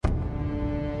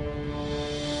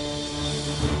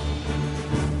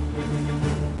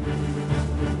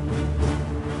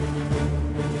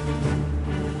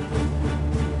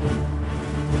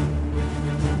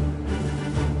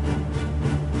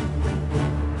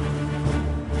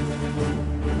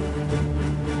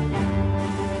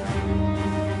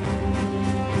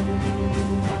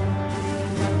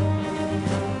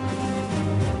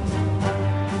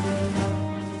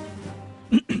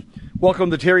Welcome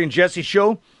to the Terry and Jesse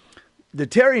Show. The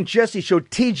Terry and Jesse Show,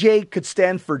 TJ could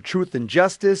stand for truth and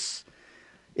justice.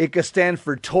 It could stand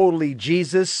for totally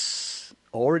Jesus,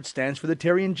 or it stands for the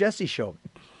Terry and Jesse Show.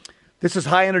 This is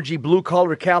high energy, blue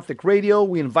collar Catholic radio.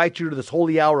 We invite you to this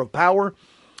holy hour of power.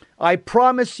 I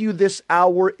promise you this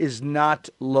hour is not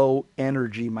low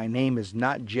energy. My name is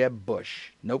not Jeb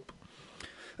Bush. Nope.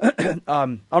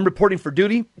 I'm reporting for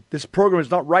duty. This program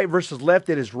is not right versus left.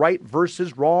 It is right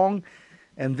versus wrong.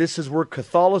 And this is where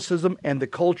Catholicism and the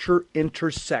culture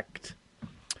intersect.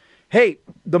 Hey,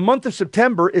 the month of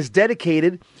September is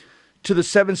dedicated to the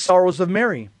 7 Sorrows of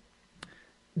Mary.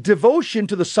 Devotion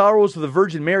to the sorrows of the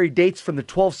Virgin Mary dates from the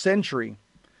 12th century,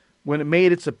 when it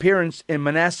made its appearance in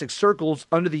monastic circles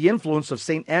under the influence of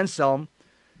St. Anselm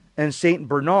and St.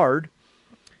 Bernard.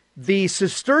 The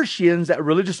Cistercians, that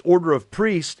religious order of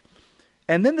priests,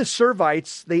 and then the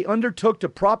Servites, they undertook to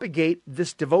propagate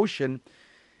this devotion.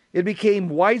 It became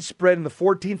widespread in the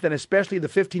 14th and especially the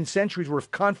 15th centuries, where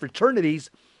confraternities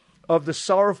of the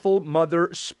Sorrowful Mother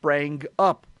sprang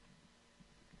up.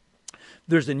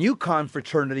 There's a new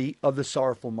confraternity of the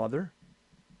Sorrowful Mother.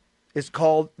 It's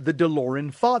called the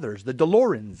Doloran Fathers, the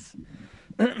Dolorans,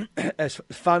 as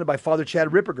founded by Father Chad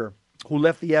Ripperger, who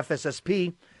left the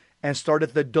FSSP and started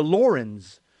the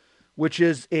Dolorans, which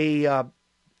is a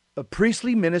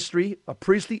priestly ministry, a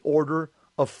priestly order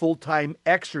of full-time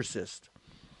exorcists.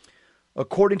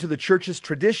 According to the church's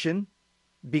tradition,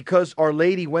 because Our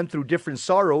Lady went through different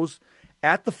sorrows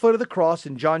at the foot of the cross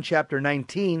in John chapter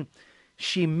 19,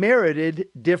 she merited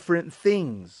different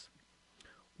things.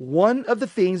 One of the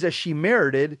things that she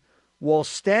merited while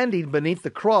standing beneath the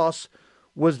cross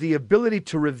was the ability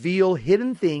to reveal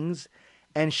hidden things,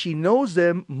 and she knows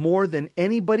them more than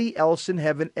anybody else in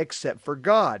heaven except for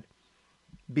God,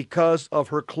 because of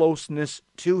her closeness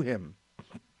to him.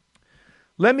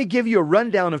 Let me give you a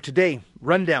rundown of today.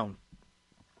 We're going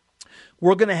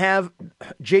to have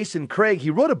Jason Craig.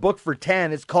 He wrote a book for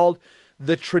TAN. It's called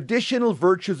The Traditional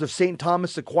Virtues of St.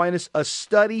 Thomas Aquinas, a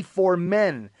Study for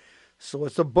Men. So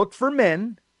it's a book for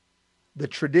men, The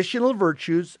Traditional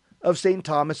Virtues of St.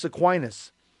 Thomas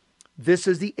Aquinas. This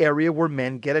is the area where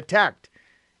men get attacked.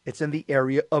 It's in the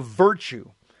area of virtue.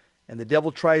 And the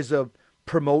devil tries to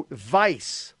promote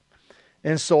vice.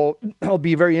 And so I'll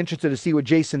be very interested to see what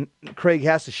Jason Craig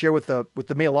has to share with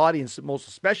the male audience, most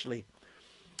especially.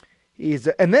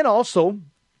 And then also,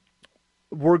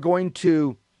 we're going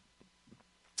to,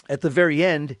 at the very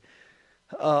end,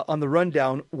 on the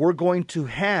rundown, we're going to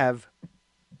have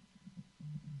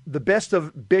the best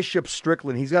of Bishop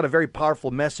Strickland. He's got a very powerful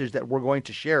message that we're going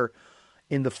to share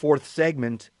in the 4th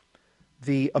segment,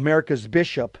 the America's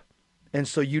Bishop. And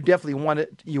so you definitely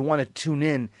want to tune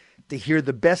in to hear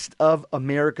the best of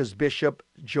America's Bishop,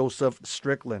 Joseph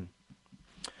Strickland.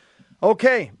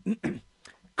 Okay,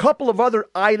 couple of other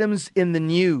items in the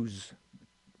news.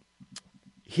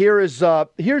 Here's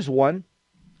one.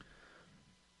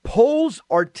 Polls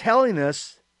are telling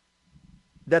us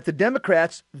that the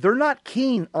Democrats, they're not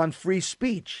keen on free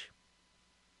speech.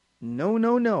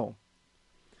 No.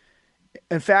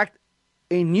 In fact,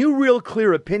 a new Real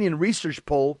Clear Opinion research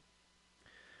poll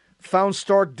found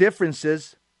stark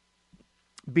differences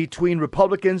between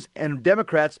Republicans and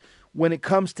Democrats when it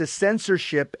comes to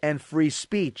censorship and free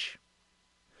speech.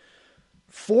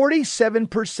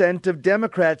 47% of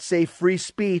Democrats say free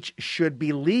speech should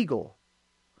be legal,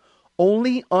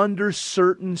 only under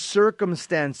certain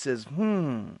circumstances.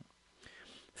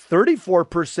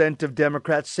 34% of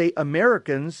Democrats say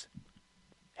Americans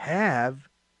have,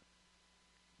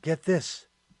 get this,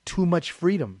 too much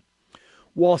freedom,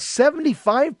 while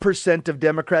 75% of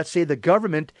Democrats say the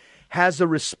government has a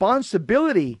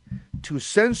responsibility to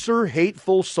censor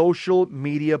hateful social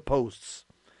media posts.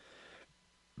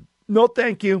 No,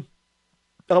 thank you.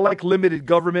 I like limited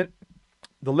government.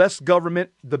 The less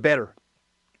government, the better.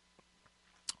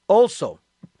 Also,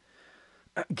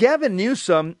 Gavin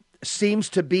Newsom seems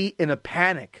to be in a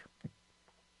panic.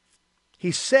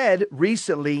 He said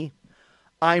recently,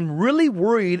 "I'm really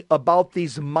worried about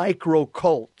these micro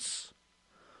cults."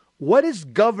 What is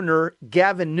Governor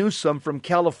Gavin Newsom from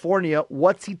California?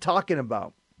 What's he talking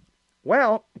about?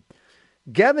 Well,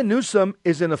 Gavin Newsom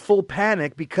is in a full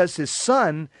panic because his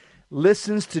son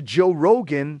listens to Joe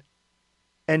Rogan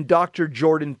and Dr.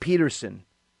 Jordan Peterson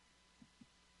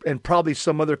and probably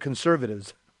some other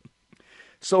conservatives.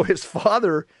 So his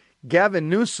father, Gavin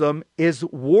Newsom, is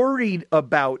worried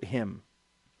about him.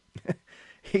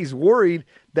 He's worried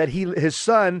that his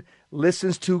son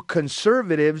listens to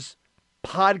conservatives,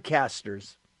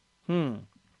 podcasters.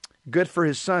 Good for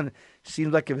his son.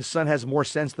 Seems like if his son has more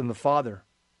sense than the father.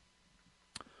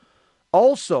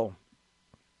 Also,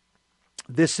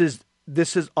 this is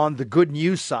this is on the good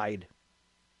news side.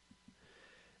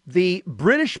 The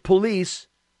British police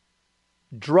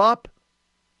drop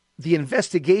the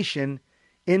investigation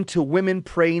into women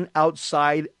praying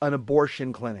outside an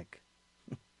abortion clinic.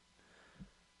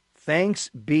 Thanks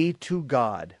be to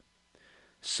God.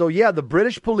 So yeah, the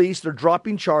British police, they're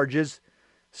dropping charges.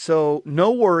 So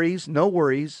no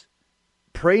worries.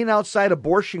 Praying outside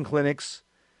abortion clinics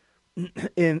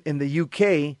in the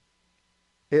UK,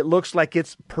 it looks like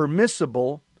it's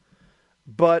permissible.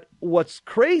 But what's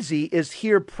crazy is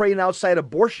here praying outside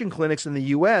abortion clinics in the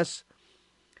U.S.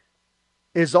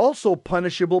 is also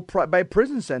punishable by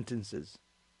prison sentences.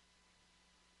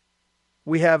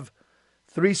 We have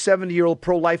 3 70-year-old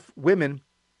pro-life women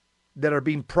that are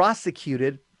being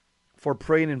prosecuted for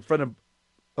praying in front of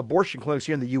abortion clinics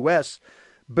here in the U.S.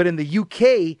 But in the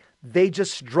UK, they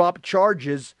just dropped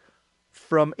charges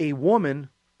from a woman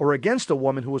or against a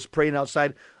woman who was praying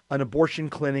outside an abortion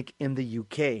clinic in the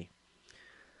UK.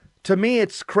 To me,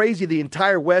 it's crazy. The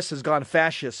entire West has gone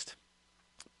fascist.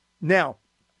 Now,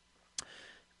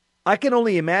 I can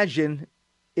only imagine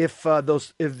if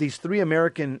these 3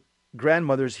 American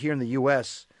grandmothers here in the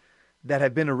U.S. that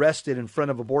have been arrested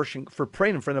for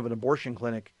praying in front of an abortion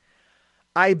clinic.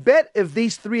 I bet if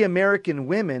these 3 American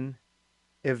women,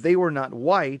 if they were not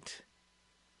white,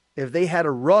 if they had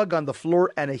a rug on the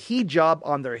floor and a hijab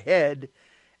on their head,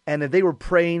 and if they were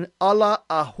praying Allah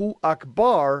Ahu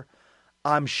Akbar,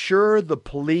 I'm sure the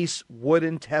police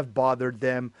wouldn't have bothered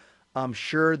them. I'm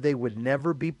sure they would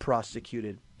never be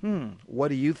prosecuted. What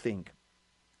do you think?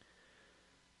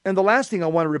 And the last thing I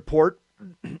want to report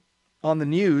on the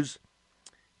news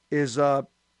is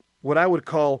what I would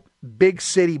call big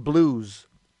city blues.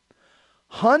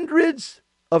 Hundreds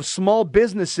of small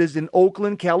businesses in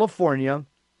Oakland, California,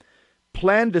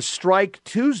 plan to strike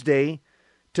Tuesday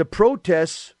to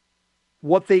protest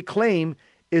what they claim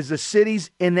is the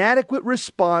city's inadequate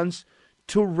response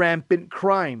to rampant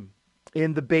crime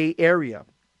in the Bay Area.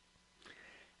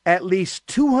 At least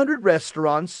 200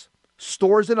 restaurants,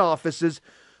 stores, and offices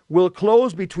will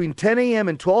close between 10 a.m.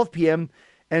 and 12 p.m.,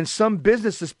 and some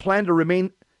businesses plan to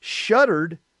remain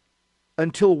shuttered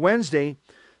until Wednesday.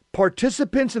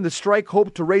 Participants in the strike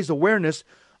hope to raise awareness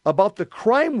about the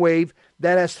crime wave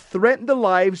that has threatened the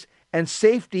lives and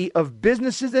safety of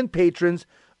businesses and patrons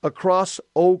across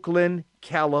Oakland,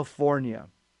 California.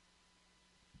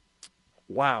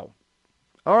 Wow.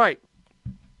 All right.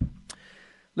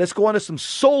 Let's go on to some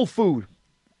soul food.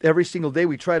 Every single day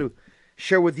we try to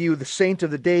share with you the saint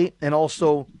of the day and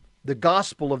also the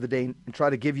gospel of the day and try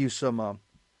to give you some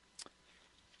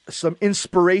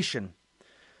inspiration.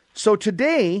 So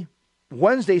today,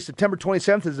 Wednesday, September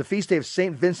 27th, is the feast day of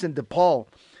St. Vincent de Paul.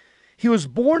 He was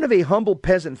born of a humble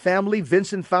peasant family.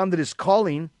 Vincent found his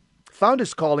calling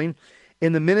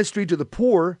in the ministry to the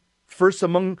poor, first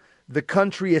among the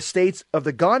country estates of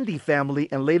the Gandhi family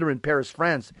and later in Paris,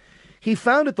 France. He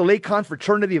founded the late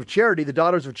Confraternity of Charity, the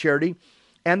Daughters of Charity,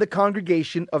 and the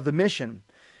Congregation of the Mission.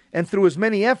 And through his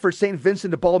many efforts, St.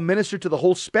 Vincent de Paul ministered to the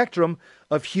whole spectrum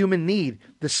of human need: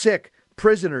 the sick,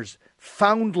 prisoners,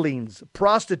 foundlings,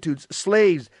 prostitutes,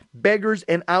 slaves, beggars,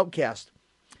 and outcasts.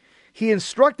 He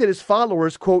instructed his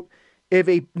followers, quote, "If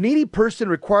a needy person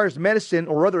requires medicine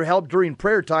or other help during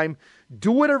prayer time,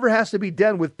 do whatever has to be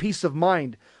done with peace of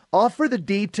mind. Offer the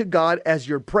deed to God as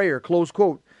your prayer," close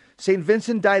quote. St.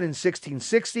 Vincent died in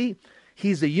 1660.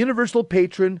 He's the universal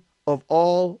patron of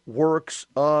all works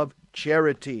of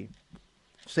charity.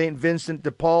 St. Vincent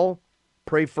de Paul,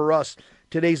 pray for us.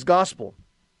 Today's gospel,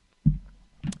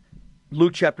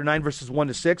 Luke chapter 9, verses 1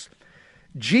 to 6.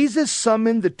 Jesus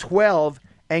summoned the 12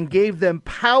 and gave them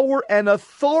power and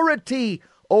authority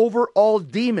over all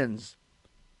demons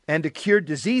and to cure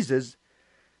diseases,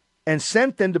 and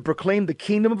sent them to proclaim the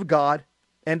kingdom of God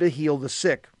and to heal the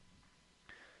sick.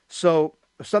 So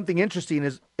something interesting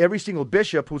is every single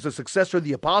bishop who's a successor of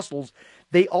the apostles,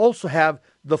 they also have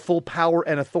the full power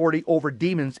and authority over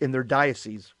demons in their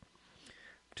diocese.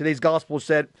 Today's gospel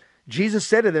said, Jesus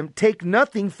said to them, "Take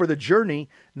nothing for the journey,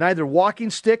 neither walking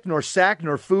stick, nor sack,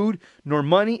 nor food, nor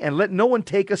money, and let no one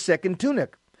take a second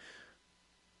tunic."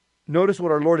 Notice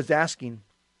what our Lord is asking.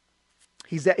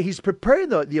 He's preparing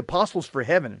the apostles for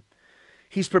heaven.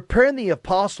 He's preparing the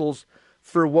apostles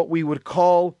for what we would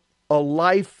call a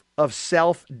life of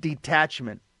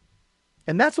self-detachment.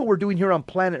 And that's what we're doing here on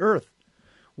planet Earth.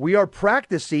 We are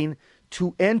practicing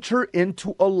to enter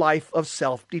into a life of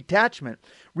self-detachment.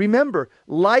 Remember,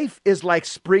 life is like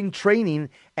spring training,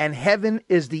 and heaven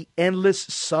is the endless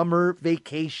summer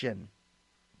vacation.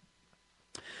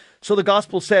 So the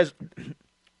gospel says,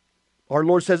 our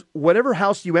Lord says, whatever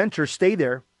house you enter, stay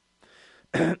there,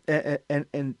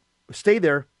 and stay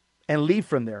there, and leave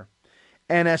from there.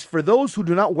 And as for those who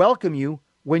do not welcome you,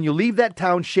 when you leave that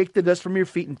town, shake the dust from your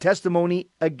feet in testimony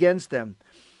against them.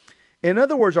 In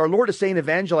other words, our Lord is saying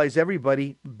evangelize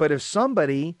everybody, but if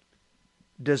somebody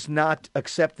does not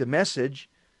accept the message,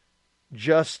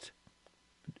 just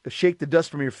shake the dust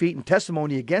from your feet in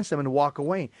testimony against them and walk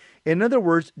away. In other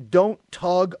words, don't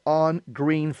tug on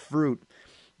green fruit.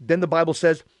 Then the Bible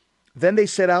says, then they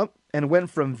set out and went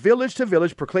from village to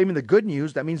village, proclaiming the good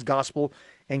news, that means gospel,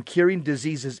 and curing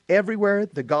diseases everywhere,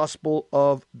 the gospel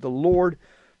of the Lord.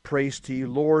 Praise to you,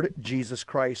 Lord Jesus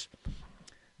Christ.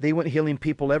 They went healing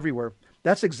people everywhere.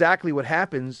 That's exactly what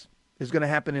is going to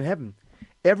happen in heaven.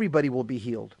 Everybody will be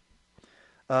healed.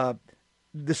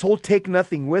 This whole take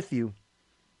nothing with you.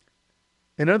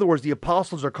 In other words, the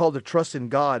apostles are called to trust in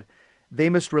God. They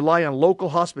must rely on local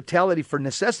hospitality for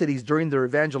necessities during their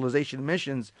evangelization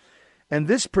missions. And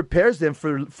this prepares them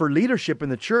for leadership in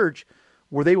the church,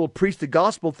 where they will preach the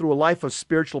gospel through a life of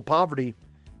spiritual poverty.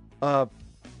 Our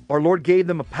Lord gave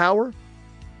them a power.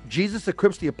 Jesus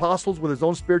equips the apostles with his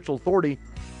own spiritual authority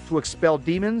to expel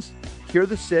demons, cure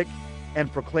the sick,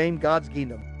 and proclaim God's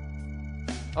kingdom.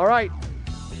 All right.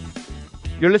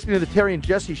 You're listening to the Terry and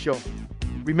Jesse Show.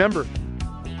 Remember,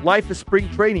 life is spring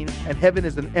training and heaven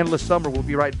is an endless summer. We'll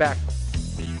be right back.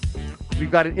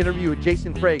 We've got an interview with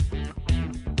Jason Craig,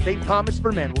 St. Thomas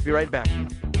for Men. We'll be right back.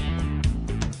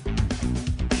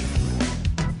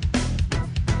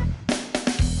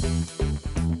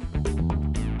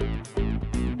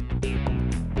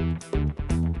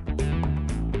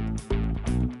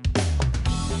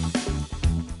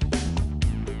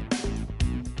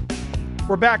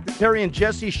 We're back, the Terry and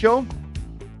Jesse Show.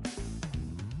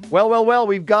 Well,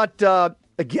 we've got a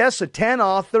guest, a 10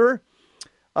 author.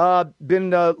 Been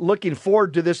looking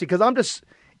forward to this because I'm just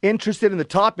interested in the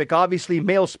topic. Obviously,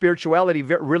 male spirituality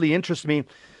really interests me.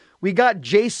 We got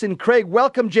Jason Craig.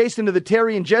 Welcome, Jason, to the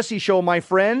Terry and Jesse Show, my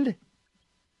friend.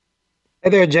 Hey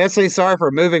there, Jesse. Sorry for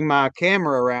moving my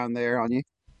camera around there on you.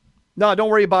 No, don't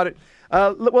worry about it.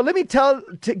 Well, let me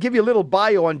give you a little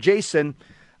bio on Jason.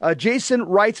 Jason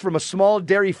writes from a small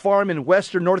dairy farm in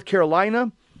western North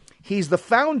Carolina. He's the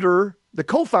co-founder,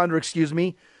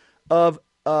 of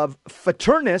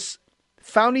Fraternus,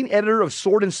 founding editor of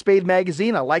Sword and Spade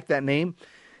magazine. I like that name.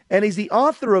 And he's the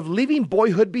author of Leaving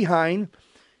Boyhood Behind.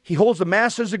 He holds a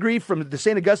master's degree from the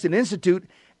St. Augustine Institute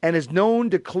and is known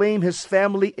to claim his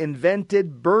family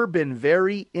invented bourbon.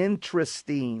 Very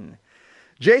interesting.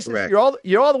 Jason, Correct.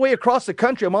 you're all the way across the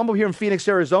country. I'm over here in Phoenix,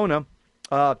 Arizona.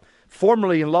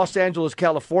 Formerly in Los Angeles,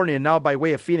 California, and now by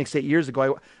way of Phoenix 8 years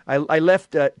ago. I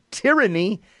left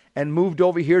tyranny and moved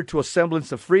over here to a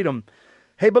semblance of freedom.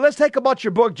 Hey, but let's talk about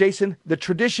your book, Jason, The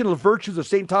Traditional Virtues of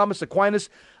St. Thomas Aquinas,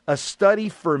 A Study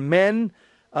for Men.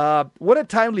 What a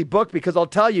timely book, because I'll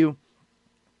tell you,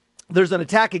 there's an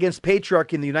attack against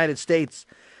patriarchy in the United States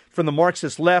from the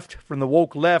Marxist left, from the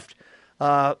woke left.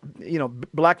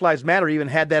 Black Lives Matter even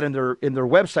had that in their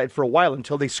website for a while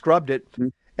until they scrubbed it. Mm-hmm.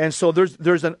 And so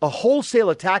there's a wholesale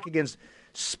attack against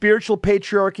spiritual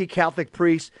patriarchy, Catholic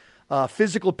priests,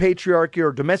 physical patriarchy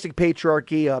or domestic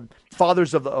patriarchy,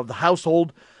 fathers of the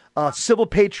household, civil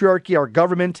patriarchy, our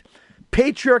government.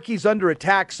 Patriarchy is under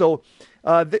attack. So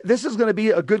this is going to be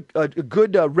a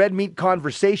good red meat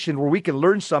conversation where we can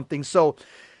learn something. So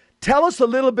tell us a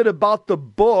little bit about the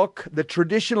book, The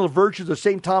Traditional Virtues of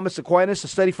St. Thomas Aquinas, A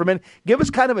Study for Men. Give us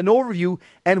kind of an overview,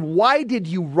 and why did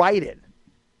you write it?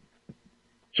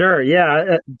 Sure.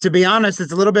 Yeah. To be honest,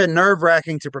 it's a little bit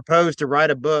nerve-wracking to propose to write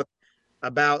a book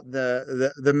about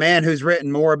the man who's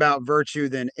written more about virtue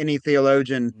than any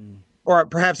theologian, or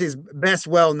perhaps he's best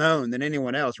well known than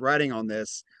anyone else writing on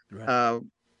this. Right.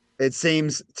 It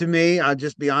seems to me, I'll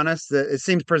just be honest, that it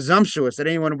seems presumptuous that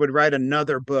anyone would write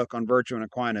another book on virtue and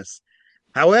Aquinas.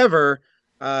 However,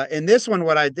 in this one,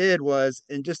 what I did was,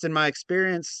 in my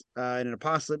experience in an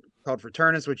apostolate called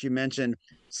Fraternus, which you mentioned,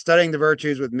 studying the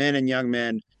virtues with men and young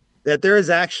men, that there is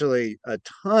actually a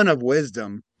ton of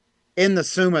wisdom in the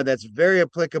Summa that's very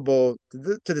applicable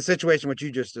to the situation which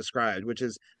you just described, which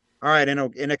is, all right,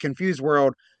 in a confused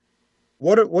world,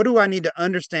 what do I need to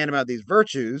understand about these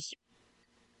virtues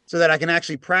so that I can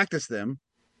actually practice them,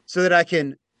 so that I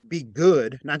can be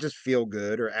good, not just feel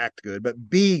good or act good, but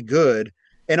be good,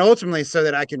 and ultimately so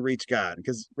that I can reach God.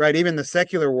 Because, right, even the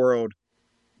secular world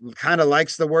kind of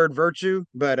likes the word virtue,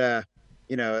 but as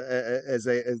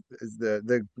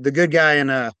the good guy in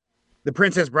The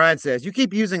Princess Bride says, you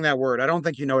keep using that word, I don't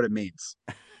think you know what it means.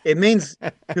 It means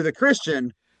to the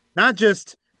Christian not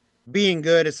just being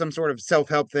good as some sort of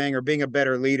self-help thing or being a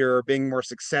better leader or being more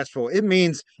successful. It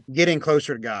means getting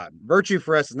closer to God. Virtue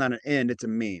for us is not an end, it's a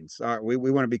means. All right, we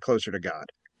want to be closer to God.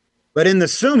 But in the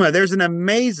Summa, there's an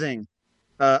amazing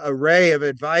array of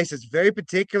advice. It's very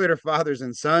particular to fathers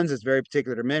and sons. It's very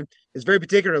particular to men. It's very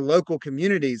particular to local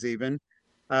communities, even,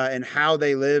 and how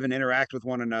they live and interact with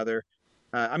one another.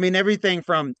 I mean, everything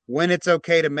from when it's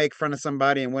okay to make fun of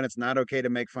somebody and when it's not okay to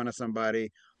make fun of somebody,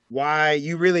 why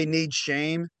you really need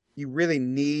shame. You really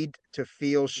need to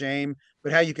feel shame,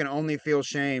 but how you can only feel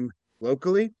shame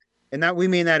locally. And that we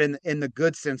mean that in the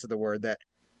good sense of the word, that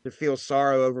to feel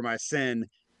sorrow over my sin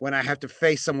when I have to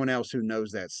face someone else who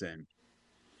knows that sin.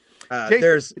 Jason,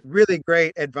 There's really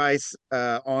great advice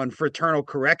on fraternal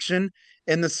correction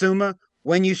in the Summa,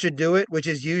 when you should do it, which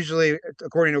is usually,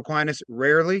 according to Aquinas,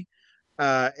 rarely,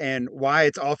 and why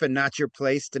it's often not your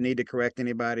place to need to correct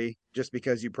anybody. Just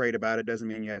because you prayed about it doesn't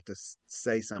mean you have to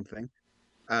say something.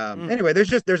 mm. Anyway,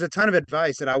 there's a ton of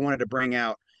advice that I wanted to bring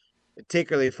out,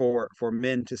 particularly for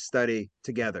men to study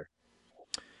together.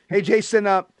 Hey, Jason,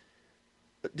 I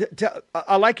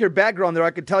like your background there.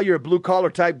 I could tell you're a blue collar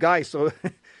type guy, so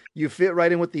you fit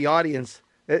right in with the audience.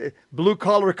 Blue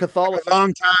collar A Catholicism.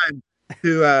 long time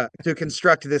to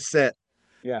construct this set.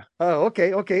 Yeah. Oh,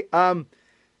 okay, okay.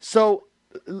 So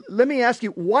let me ask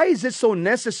you, why is it so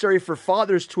necessary for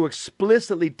fathers to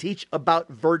explicitly teach about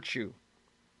virtue?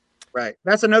 Right.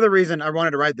 That's another reason I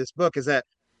wanted to write this book, is that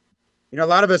a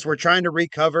lot of us were trying to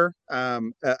recover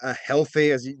a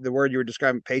healthy, as the word you were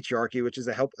describing, patriarchy, which is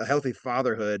a healthy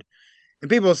fatherhood. And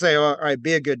people will say, "Oh, all right,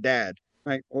 be a good dad."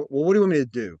 Like, well, what do you want me to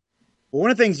do? Well,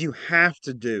 one of the things you have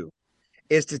to do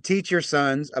is to teach your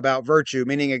sons about virtue,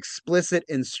 meaning explicit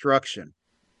instruction.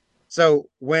 So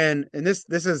and this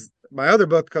is my other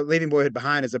book, Leaving Boyhood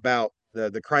Behind, is about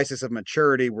the crisis of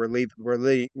maturity.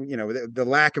 The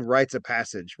lack of rites of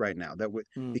passage right now.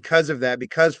 Mm. Because of that,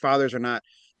 because fathers are not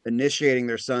initiating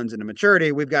their sons into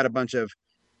maturity, we've got a bunch of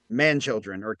man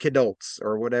children or kidults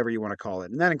or whatever you want to call it,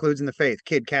 and that includes in the faith,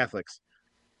 kid Catholics.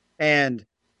 And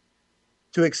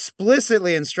to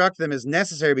explicitly instruct them is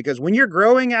necessary, because when you're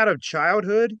growing out of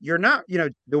childhood, you're not,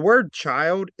 the word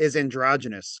child is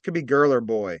androgynous, could be girl or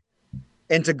boy,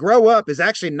 and to grow up is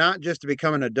actually not just to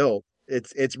become an adult.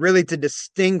 It's really to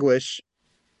distinguish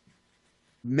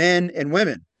men and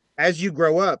women as you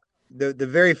grow up. The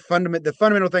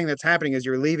fundamental thing that's happening is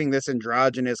you're leaving this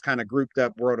androgynous kind of grouped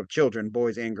up world of children,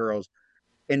 boys and girls,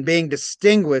 and being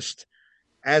distinguished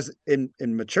as in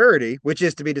maturity, which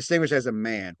is to be distinguished as a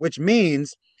man, which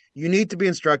means you need to be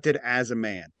instructed as a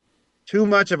man. Too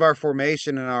much of our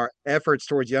formation and our efforts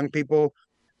towards young people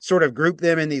sort of group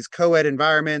them in these co-ed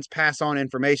environments, pass on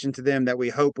information to them that we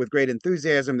hope with great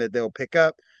enthusiasm that they'll pick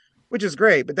up, which is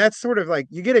great. But that's sort of like,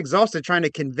 you get exhausted trying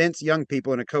to convince young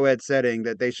people in a co-ed setting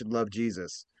that they should love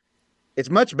Jesus.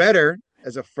 It's much better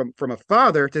from a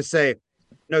father to say,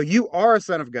 no, you are a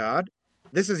son of God.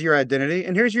 This is your identity,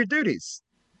 and here's your duties.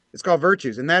 It's called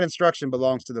virtues, and that instruction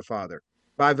belongs to the father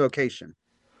by vocation.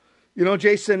 You know,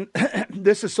 Jason,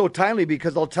 this is so timely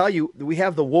because I'll tell you, we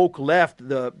have the woke left,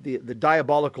 the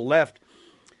diabolical left.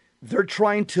 They're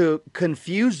trying to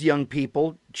confuse young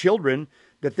people, children,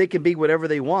 that they can be whatever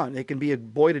they want. They can be a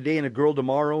boy today and a girl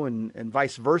tomorrow, and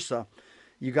vice versa.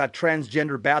 You got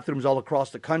transgender bathrooms all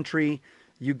across the country.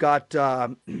 You got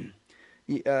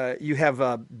you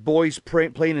have boys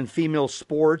playing in female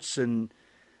sports, and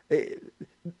uh,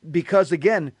 because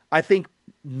again, I think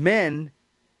men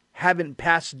haven't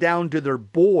passed down to their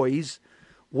boys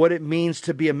what it means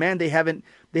to be a man. They haven't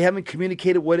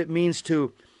communicated what it means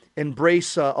to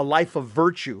embrace a life of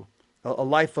virtue, a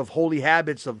life of holy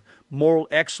habits, of moral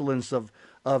excellence, of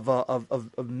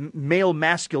male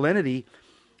masculinity.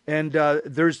 And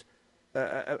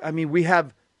we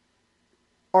have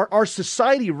our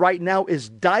society right now is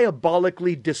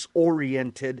diabolically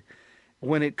disoriented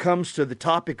when it comes to the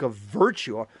topic of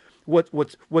virtue.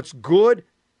 What's good,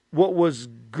 what was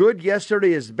good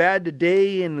yesterday is bad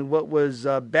today, and what was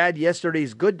bad yesterday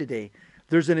is good today.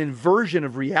 There's an inversion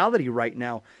of reality right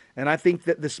now, and I think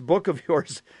that this book of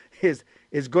yours is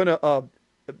going to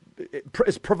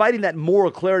is providing that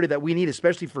moral clarity that we need,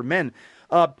 especially for men.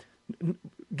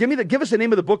 Give us the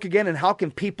name of the book again, and how can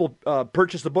people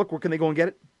purchase the book? Where can they go and get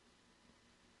it?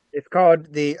 It's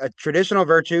called the Traditional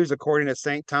Virtues According to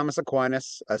St. Thomas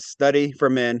Aquinas, a study for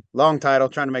men. Long title,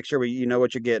 trying to make sure you know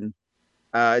what you're getting.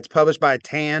 It's published by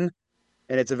TAN,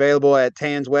 and it's available at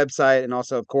TAN's website, and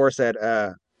also, of course, at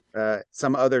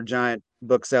some other giant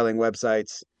book selling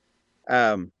websites,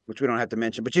 which we don't have to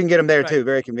mention, but you can get them there Right. too.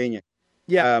 Very convenient.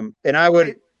 Yeah. And I would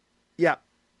Okay. Yeah.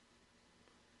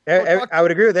 Well, talk. I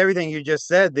would agree with everything you just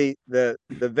said. The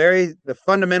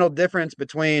fundamental difference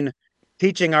between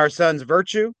teaching our sons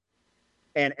virtue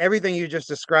and everything you just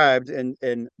described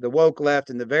in the woke left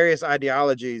and the various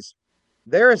ideologies,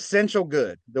 they're essential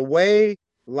good. The way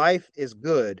life is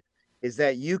good is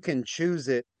that you can choose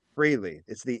it freely.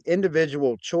 It's the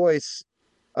individual choice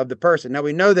of the person. Now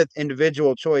we know that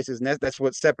individual choice is that's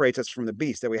what separates us from the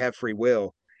beast, that we have free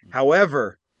will.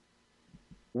 However,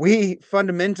 we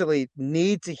fundamentally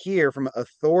need to hear from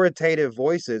authoritative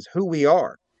voices who we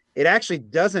are. It actually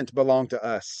doesn't belong to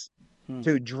us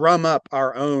to drum up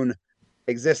our own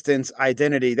existence,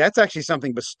 identity. That's actually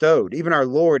something bestowed. Even our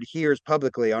Lord hears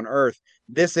publicly on earth,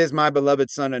 "This is my beloved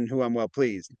Son in whom I'm well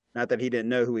pleased." Not that he didn't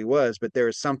know who he was, but there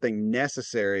is something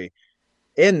necessary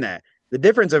in that. The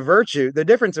difference of virtue, the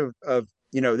difference of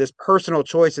this personal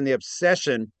choice and the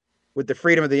obsession with the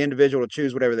freedom of the individual to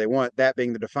choose whatever they want, that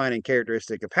being the defining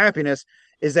characteristic of happiness,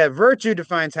 is that virtue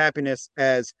defines happiness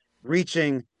as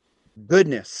reaching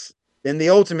goodness and the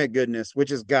ultimate goodness,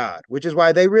 which is God, which is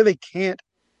why they really can't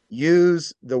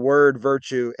use the word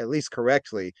virtue, at least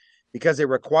correctly, because it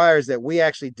requires that we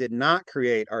actually did not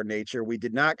create our nature. We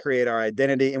did not create our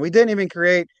identity, and we didn't even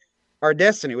create our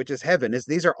destiny, which is heaven.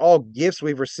 These are all gifts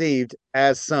we've received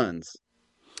as sons.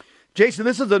 Jason,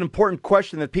 this is an important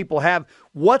question that people have.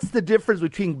 What's the difference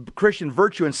between Christian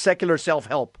virtue and secular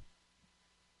self-help?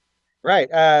 Right.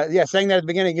 Yeah, saying that at the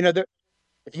beginning,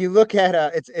 if you look at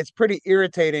it's pretty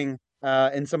irritating.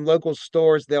 In some local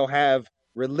stores, they'll have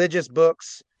religious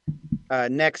books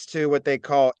next to what they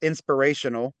call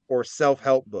inspirational or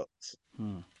self-help books.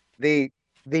 The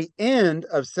the end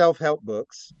of self-help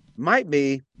books might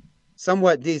be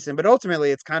somewhat decent, but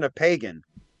ultimately it's kind of pagan.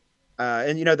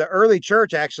 And the early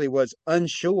church actually was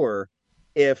unsure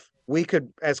if we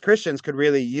could, as Christians, could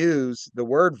really use the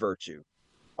word virtue.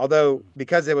 Although,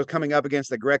 because it was coming up against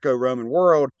the Greco-Roman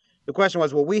world, the question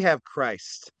was, well, we have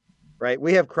Christ, right?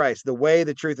 We have Christ, the way,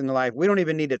 the truth, and the life. We don't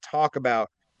even need to talk about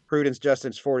prudence,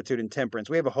 justice, fortitude, and temperance.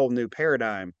 We have a whole new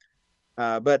paradigm.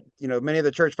 But many of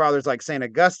the church fathers, like St.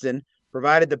 Augustine,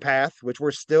 provided the path, which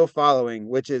we're still following,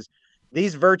 which is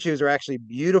these virtues are actually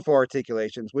beautiful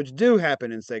articulations, which do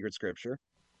happen in sacred scripture,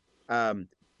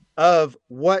 of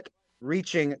what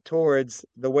reaching towards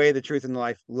the way, the truth, and the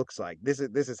life looks like. This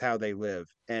is how they live,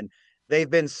 and they've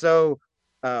been so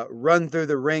run through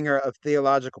the ringer of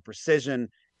theological precision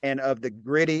and of the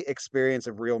gritty experience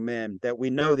of real men that we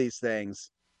know these things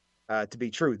to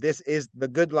be true. This is the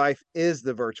good life, is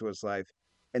the virtuous life,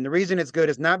 and the reason it's good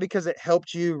is not because it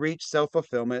helped you reach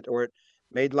self-fulfillment, or it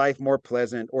made life more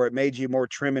pleasant, or it made you more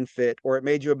trim and fit, or it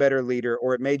made you a better leader,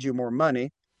 or it made you more money,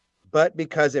 but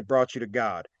because it brought you to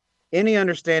God. Any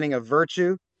understanding of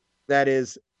virtue that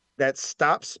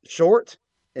stops short,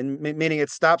 and meaning it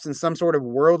stops in some sort of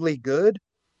worldly good,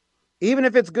 even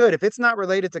if it's good, if it's not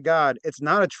related to God, it's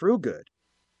not a true good.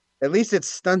 At least it's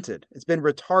stunted. It's been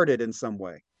retarded in some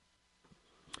way.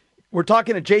 We're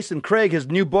talking to Jason Craig, his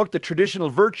new book, The Traditional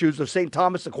Virtues of St.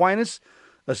 Thomas Aquinas,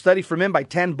 a study from him by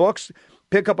 10 books.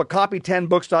 Pick up a copy,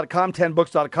 10books.com,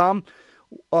 10books.com.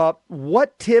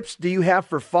 What tips do you have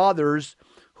for fathers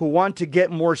who want to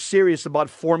get more serious about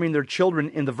forming their children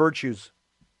in the virtues?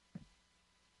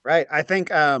 Right. I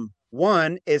think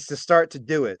one is to start to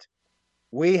do it.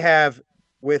 We have,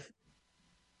 with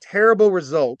terrible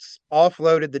results,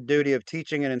 offloaded the duty of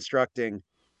teaching and instructing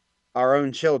our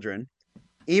own children,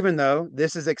 even though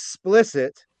this is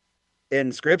explicit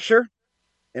in scripture,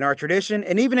 in our tradition,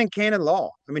 and even in canon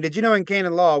law. I mean, did you know in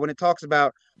canon law, when it talks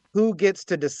about who gets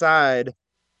to decide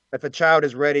if a child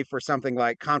is ready for something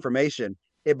like confirmation,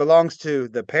 it belongs to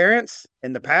the parents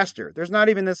and the pastor. There's not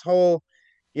even this whole,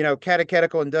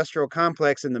 catechetical industrial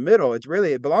complex in the middle.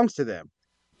 It belongs to them.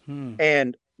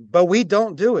 But we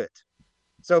don't do it.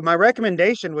 So my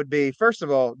recommendation would be, first of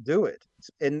all, do it.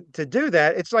 And to do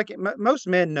that, it's like most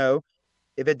men know,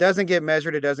 if it doesn't get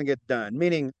measured, it doesn't get done.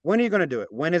 Meaning, when are you going to do it?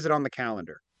 When is it on the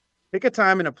calendar? Pick a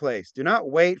time and a place. Do not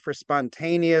wait for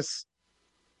spontaneous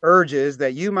urges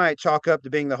that you might chalk up to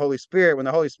being the Holy Spirit, when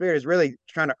the Holy Spirit is really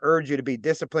trying to urge you to be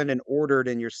disciplined and ordered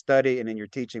in your study and in your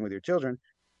teaching with your children.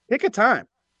 Pick a time.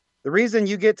 The reason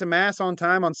you get to Mass on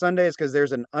time on Sunday is because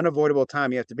there's an unavoidable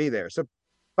time you have to be there. So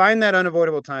find that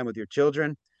unavoidable time with your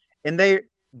children. And they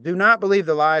do not believe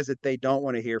the lies that they don't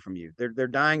want to hear from you. They're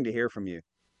dying to hear from you.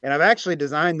 And I've actually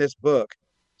designed this book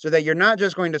so that you're not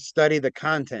just going to study the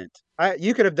content.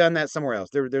 You could have done that somewhere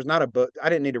else. There's not a book. I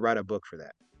didn't need to write a book for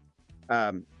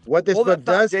that. What this book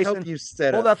does, Jason, help you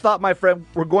set hold up. Hold that thought, my friend.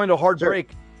 We're going to a hard break.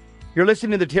 You're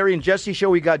listening to the Terry and Jesse Show.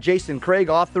 We got Jason Craig,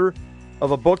 author of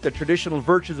a book, The Traditional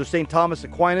Virtues of St. Thomas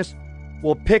Aquinas.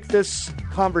 We'll pick this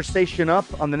conversation up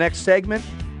on the next segment.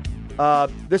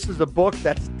 This is a book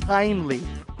that's timely.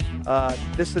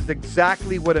 This is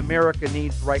exactly what America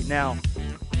needs right now.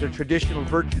 The Traditional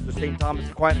Virtues of St. Thomas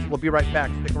Aquinas. We'll be right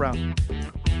back. Stick around.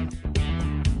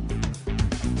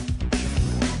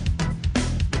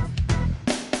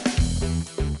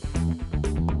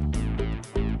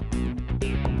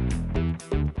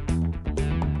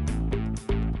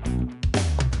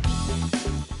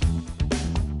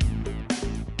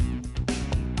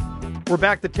 We're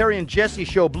back, the Terry and Jesse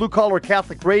Show, Blue Collar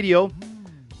Catholic Radio.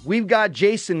 We've got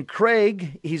Jason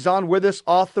Craig. He's on with us,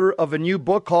 author of a new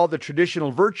book called The Traditional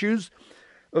Virtues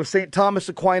of St. Thomas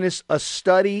Aquinas, A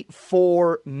Study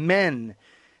for Men.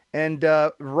 And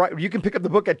you can pick up the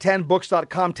book at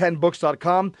 10books.com,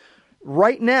 10books.com.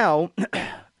 Right now,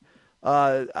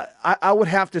 I would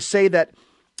have to say that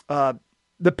the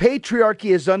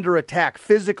patriarchy is under attack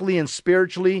physically and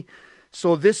spiritually.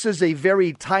 So this is a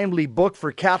very timely book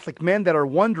for Catholic men that are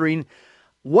wondering,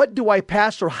 what do I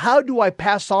pass, or how do I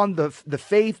pass on the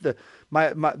faith,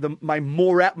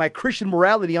 my Christian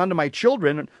morality onto my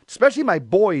children, especially my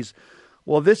boys?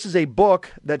 Well, this is a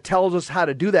book that tells us how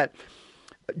to do that.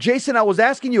 Jason, I was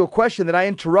asking you a question that I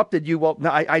interrupted you. Well,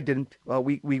 no, I didn't.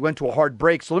 We went to a hard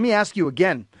break. So let me ask you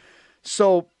again.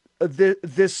 So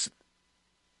this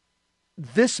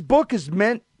book is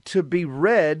meant to be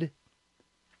read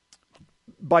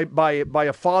by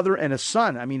a father and a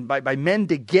son. I mean, by men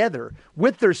together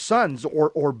with their sons,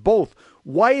 or both.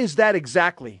 Why is that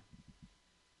exactly?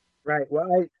 Right.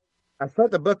 Well, I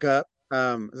set the book up, as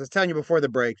I was telling you before the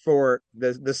break, for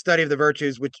the study of the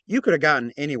virtues, which you could have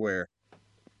gotten anywhere.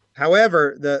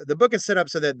 However, the book is set up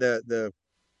so that the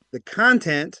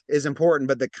content is important,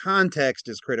 but the context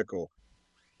is critical.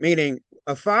 Meaning,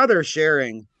 a father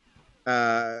sharing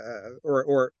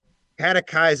or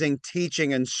catechizing, teaching,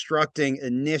 instructing,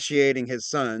 initiating his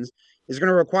sons is going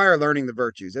to require learning the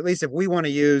virtues. At least if we want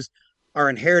to use our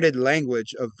inherited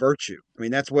language of virtue. I mean,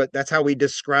 that's how we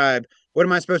describe, what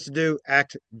am I supposed to do?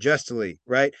 Act justly,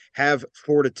 right? Have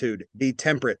fortitude, be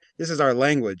temperate. This is our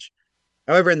language.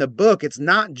 However, in the book, it's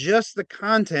not just the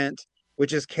content,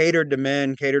 which is catered to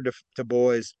men, catered to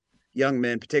boys, young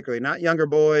men, particularly, not younger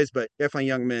boys, but definitely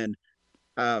young men.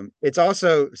 It's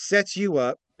also sets you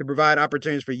up to provide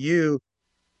opportunities for you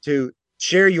to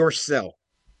share yourself,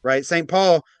 right? St.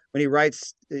 Paul, when he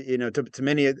writes, to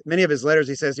many of his letters,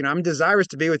 he says, I'm desirous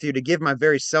to be with you, to give my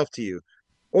very self to you.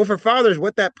 Well, for fathers,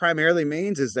 what that primarily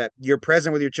means is that you're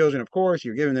present with your children, of course,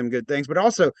 you're giving them good things, but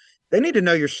also they need to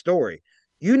know your story.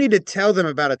 You need to tell them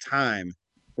about a time,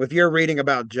 if you're reading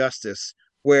about justice,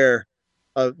 where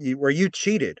you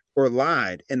cheated or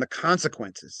lied, and the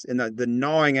consequences, and the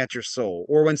gnawing at your soul,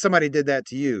 or when somebody did that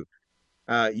to you.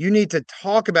 You need to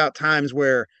talk about times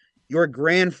where your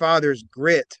grandfather's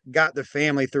grit got the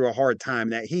family through a hard time,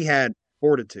 that he had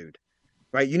fortitude,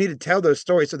 right? You need to tell those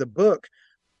stories. So the book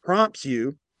prompts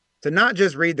you to not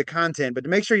just read the content, but to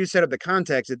make sure you set up the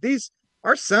context that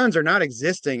our sons are not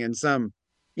existing in some,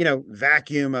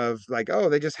 vacuum of like, oh,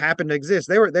 they just happen to exist.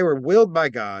 They were willed by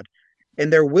God,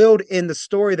 and they're willed in the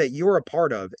story that you're a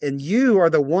part of. And you are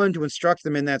the one to instruct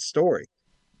them in that story.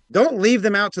 Don't leave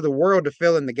them out to the world to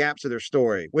fill in the gaps of their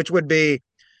story, which would be,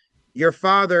 your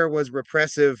father was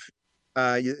repressive.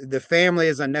 The family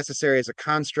is unnecessary as a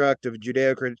construct of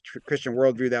Judeo-Christian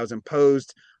worldview that was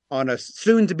imposed on a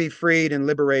soon to be freed and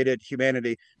liberated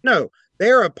humanity. No, they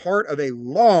are a part of a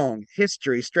long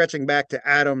history stretching back to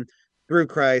Adam, through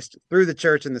Christ, through the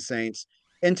church and the saints,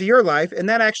 into your life. And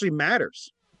that actually matters.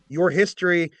 Your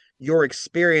history, your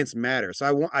experience matters.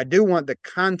 So I do want the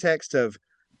context of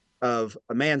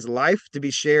a man's life to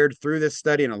be shared through this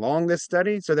study and along this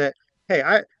study, so that, hey,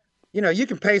 you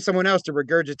can pay someone else to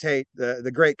regurgitate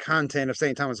the great content of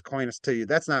St. Thomas Aquinas to you.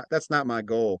 That's not my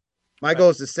goal. My goal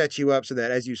is to set you up so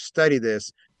that as you study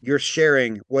this, you're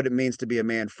sharing what it means to be a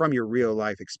man from your real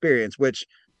life experience, which,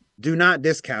 do not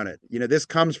discount it.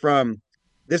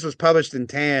 This was published in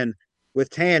TAN,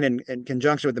 in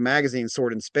conjunction with the magazine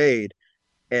Sword and Spade.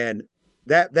 And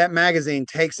that magazine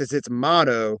takes as its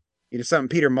motto, something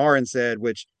Peter Marin said,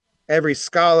 which every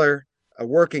scholar, a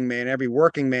working man, every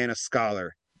working man, a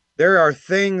scholar. There are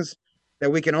things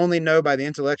that we can only know by the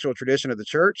intellectual tradition of the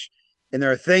church, and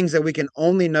there are things that we can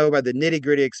only know by the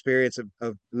nitty-gritty experience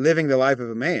of living the life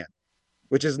of a man,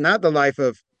 which is not the life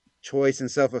of choice and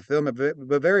self-fulfillment,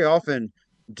 but very often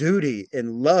duty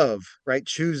and love, right?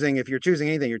 If you're choosing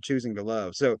anything, you're choosing to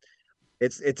love. So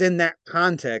it's in that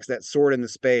context, that sword and the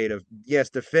spade of, yes,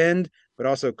 defend, but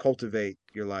also cultivate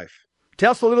your life.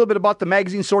 Tell us a little bit about the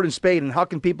magazine Sword and Spade, and how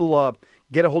can people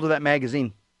get a hold of that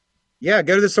magazine? Yeah,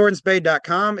 go to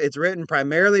theswordandspade.com. It's written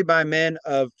primarily by men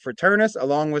of Fraternus,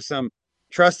 along with some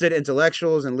trusted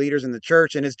intellectuals and leaders in the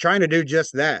church, and it's trying to do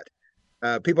just that.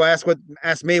 People ask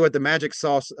me what the magic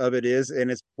sauce of it is,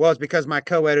 and it's because my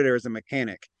co-editor is a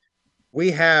mechanic. We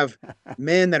have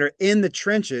men that are in the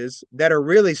trenches that are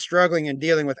really struggling and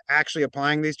dealing with actually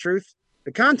applying these truths.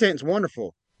 The content's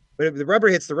wonderful, but if the rubber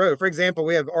hits the road, for example,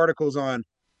 we have articles on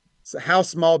how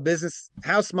small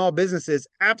businesses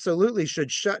absolutely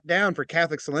should shut down for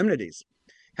Catholic solemnities,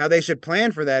 how they should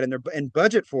plan for that and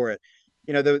budget for it.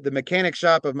 the mechanic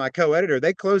shop of my co-editor,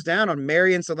 they closed down on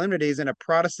Marian solemnities in a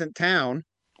Protestant town,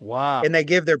 Wow. and they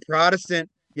give their Protestant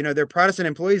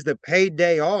employees the paid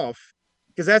day off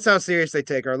because that's how serious they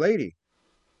take Our Lady,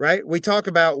 right? We talk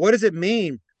about what does it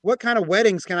mean? What kind of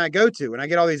weddings can I go to? And I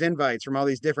get all these invites from all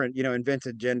these different,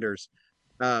 invented genders.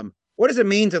 What does it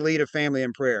mean to lead a family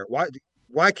in prayer?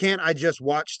 Why can't I just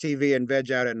watch TV and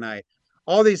veg out at night?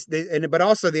 All these, but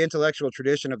also the intellectual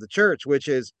tradition of the church, which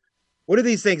is what do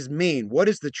these things mean? What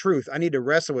is the truth? I need to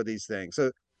wrestle with these things.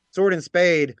 So, Sword and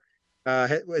Spade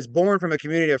is born from a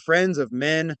community of friends, of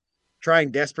men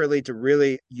trying desperately to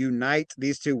really unite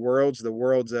these two worlds, the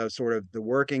worlds of sort of the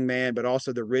working man, but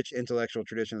also the rich intellectual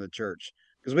tradition of the church.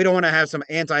 Because we don't want to have some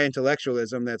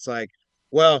anti-intellectualism that's like,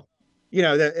 well,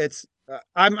 that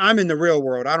I'm in the real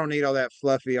world. I don't need all that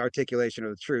fluffy articulation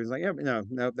of the truth. It's like, yeah,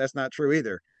 no, that's not true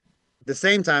either. At the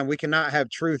same time, we cannot have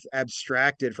truth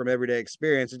abstracted from everyday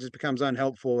experience. It just becomes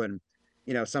unhelpful and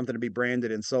something to be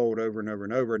branded and sold over and over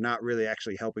and over, not really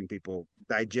actually helping people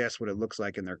digest what it looks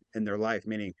like in their life,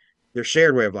 meaning their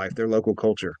shared way of life, their local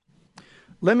culture.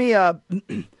 Let me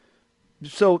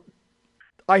so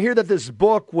I hear that this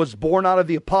book was born out of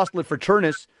the apostolate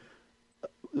fraternus.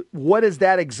 What is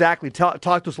that exactly? Talk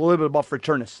to us a little bit about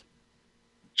fraternus.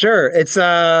 Sure. It's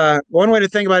one way to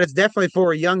think about it, it's definitely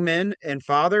for young men and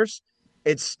fathers.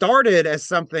 It started as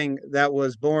something that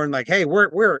was born like, hey,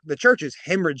 we're the church is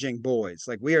hemorrhaging boys.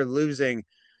 Like we are losing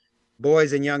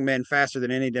boys and young men faster than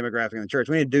any demographic in the church.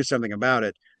 We need to do something about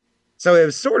it. So it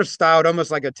was sort of styled almost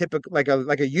like a typical like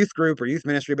a youth group or youth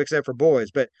ministry, but except for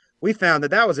boys. But we found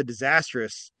that was a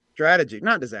disastrous strategy.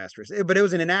 Not disastrous, but it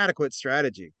was an inadequate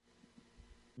strategy.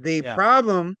 The Yeah.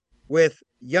 problem with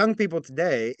young people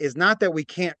today is not that we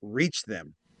can't reach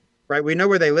them, right? We know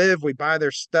where they live, we buy their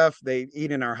stuff, they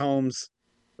eat in our homes,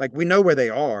 like we know where they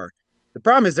are. The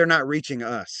problem is they're not reaching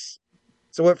us.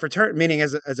 So what meaning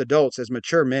as adults, as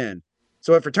mature men.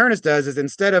 So what Fraternus does is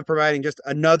instead of providing just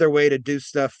another way to do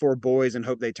stuff for boys and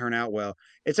hope they turn out well,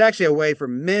 it's actually a way for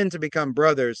men to become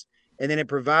brothers, and then it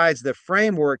provides the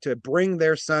framework to bring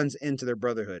their sons into their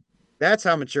brotherhood. That's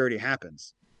how maturity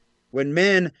happens. When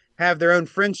men have their own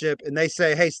friendship and they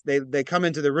say, hey, they come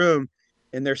into the room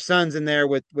and their sons in there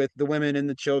with the women and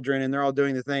the children and they're all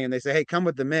doing the thing and they say, hey, come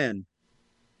with the men.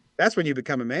 That's when you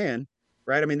become a man,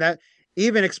 right? I mean, that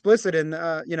even explicit in,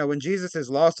 when Jesus is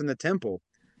lost in the temple,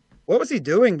 what was he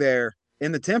doing there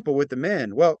in the temple with the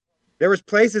men? Well, there was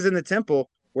places in the temple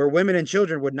where women and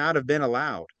children would not have been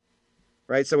allowed,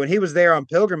 right? So when he was there on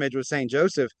pilgrimage with St.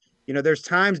 Joseph, there's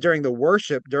times during the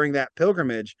worship during that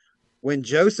pilgrimage when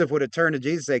Joseph would have turned to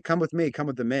Jesus and say, come with me, come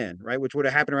with the men, right? Which would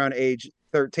have happened around age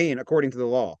 13, according to the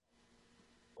law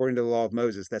of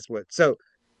Moses. That's what, so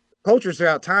cultures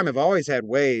throughout time have always had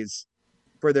ways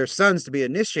for their sons to be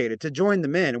initiated to join the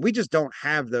men. And we just don't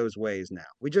have those ways now.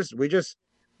 We just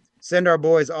send our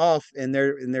boys off and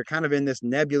they're kind of in this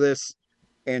nebulous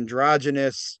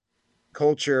androgynous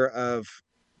culture of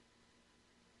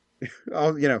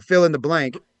all fill in the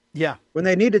blank Yeah. when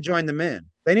they need to join the men.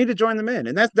 They need to join the men.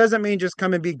 And that doesn't mean just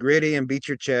come and be gritty and beat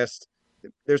your chest.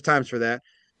 There's times for that.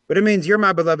 But it means you're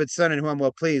my beloved son in whom I'm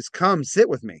well pleased. Come sit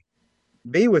with me,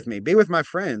 be with my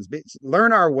friends,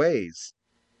 learn our ways,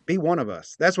 be one of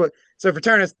us. That's what, so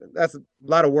fraternus, that's a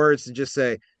lot of words to just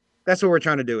say. That's what we're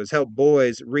trying to do is help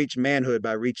boys reach manhood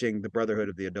by reaching the brotherhood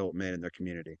of the adult men in their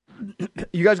community.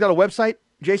 You guys got a website,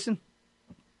 Jason?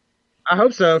 I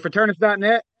hope so.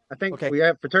 Fraternus.net. I think Okay. we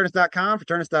have fraternus.com,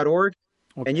 fraternus.org.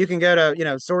 And Okay. you can go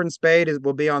to, Sword and Spade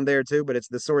will be on there too, but it's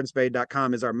the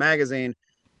swordandspade.com is our magazine.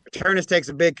 Fraternus takes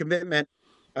a big commitment.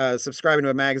 Subscribing to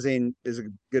a magazine is a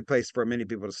good place for many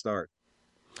people to start.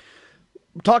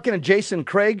 Talking to Jason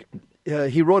Craig,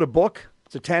 he wrote a book.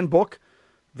 It's a 10 book,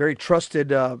 very trusted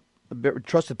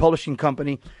publishing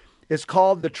company. It's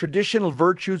called The Traditional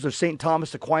Virtues of St.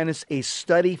 Thomas Aquinas, a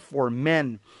study for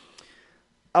men.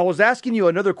 I was asking you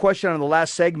another question on the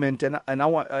last segment,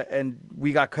 and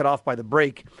we got cut off by the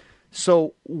break.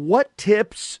 So, what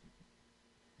tips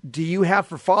do you have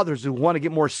for fathers who want to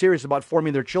get more serious about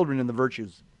forming their children in the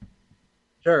virtues?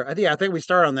 Sure. I think we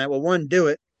start on that. Well, one, do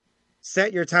it.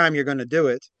 Set your time you're going to do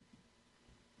it.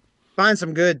 Find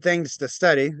some good things to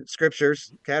study.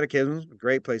 Scriptures, catechisms, a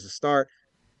great place to start.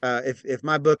 If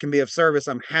my book can be of service,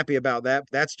 I'm happy about that.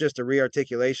 That's just a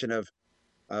rearticulation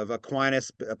of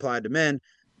Aquinas applied to men.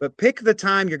 But pick the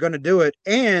time you're going to do it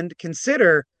and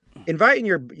consider inviting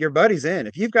your buddies in.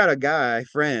 If you've got a guy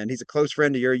friend, he's a close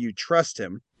friend of yours, you trust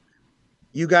him.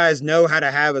 You guys know how to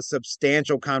have a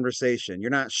substantial conversation. You're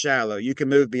not shallow. You can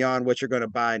move beyond what you're going to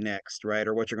buy next, right,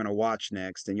 or what you're going to watch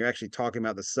next, and you're actually talking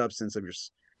about the substance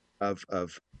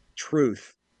of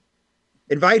truth.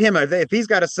 invite him. If he's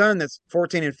got a son that's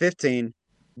 14 and 15,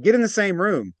 get in the same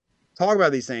room, talk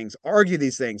about these things, argue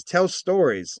these things, tell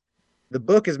stories. The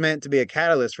book is meant to be a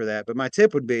catalyst for that. But my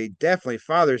tip would be definitely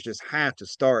fathers just have to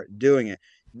start doing it,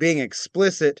 being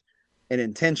explicit and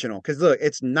intentional. Because look,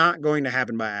 it's not going to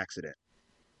happen by accident.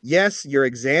 Yes, your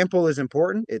example is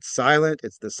important. It's silent,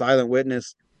 it's the silent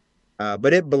witness,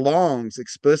 but it belongs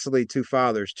explicitly to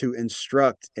fathers to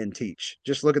instruct and teach.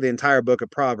 Just look at the entire book of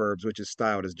Proverbs, which is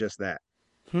styled as just that.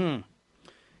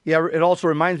 Yeah, it also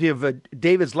reminds me of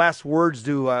David's last words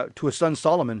to his son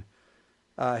Solomon.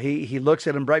 He looks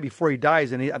at him right before he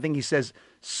dies, and I think he says,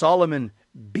 "Solomon,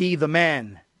 be the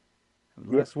man."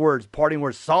 Last words, parting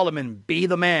words, "Solomon, be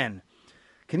the man."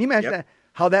 Can you imagine that?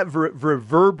 How that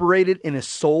reverberated in his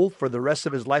soul for the rest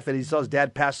of his life, that he saw his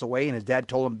dad pass away, and his dad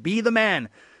told him, "Be the man."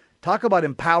 Talk about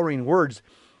empowering words.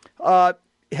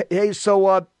 Hey,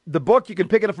 so the book, you can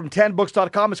pick it up from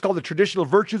 10books.com. It's called The Traditional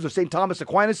Virtues of St. Thomas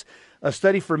Aquinas, a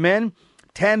study for men.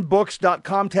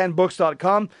 10books.com,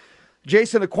 10books.com.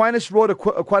 Jason, Aquinas wrote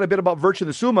quite a bit about virtue of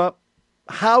the Summa.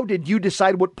 How did you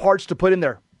decide what parts to put in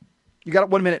there? You got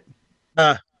 1 minute.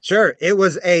 Sure. It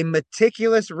was a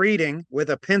meticulous reading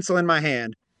with a pencil in my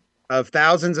hand of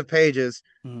thousands of pages.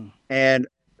 And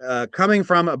coming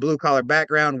from a blue collar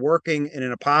background, working in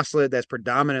an apostolate that's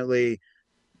predominantly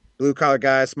blue collar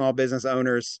guys, small business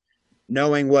owners,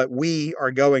 knowing what we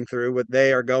are going through, what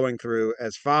they are going through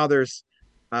as fathers,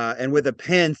 and with a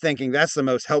pen thinking that's the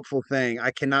most helpful thing. I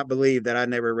cannot believe that I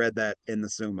never read that in the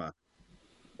Summa.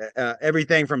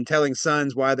 Everything from telling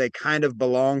sons why they kind of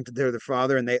belong to their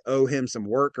father and they owe him some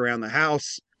work around the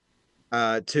house,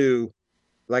 to,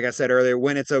 like I said earlier,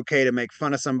 when it's okay to make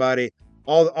fun of somebody,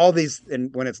 all these,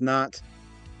 and when it's not,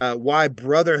 why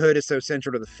brotherhood is so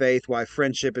central to the faith, why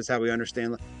friendship is how we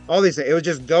understand all these things. It was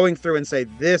just going through and say,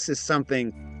 this is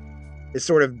something is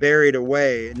sort of buried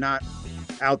away, not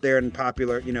out there in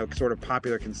popular, sort of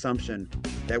popular consumption,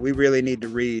 that we really need to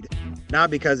read, not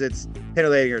because it's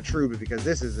titillating or true, but because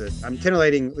I'm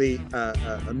titillatingly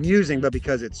amusing, but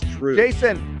because it's true.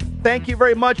 Jason, thank you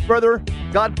very much, brother.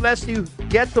 God bless you.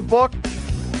 Get the book,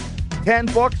 10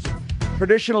 Books,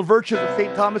 Traditional Virtues of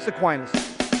St. Thomas Aquinas.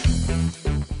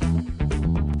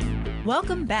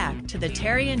 Welcome back to the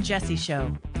Terry and Jesse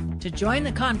Show. To join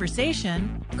the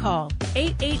conversation, call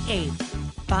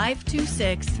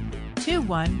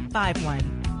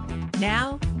 888-526-2151.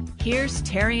 Now, here's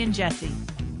Terry and Jesse.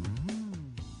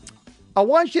 I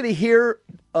want you to hear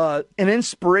an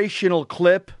inspirational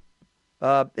clip.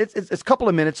 It's a couple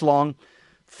of minutes long,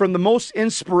 from the most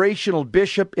inspirational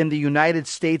bishop in the United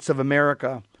States of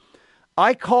America.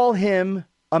 I call him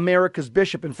America's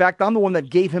bishop. In fact, I'm the one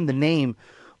that gave him the name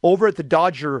over at the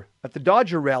Dodger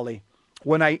rally.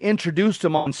 When I introduced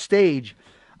him on stage,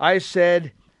 I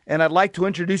said, and I'd like to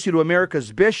introduce you to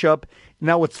America's bishop.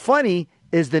 Now, what's funny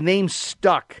is the name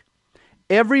stuck.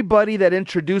 Everybody that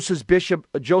introduces Bishop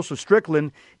Joseph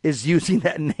Strickland is using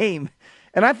that name,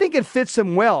 and I think it fits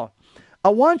him well. I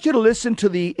want you to listen to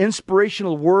the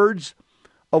inspirational words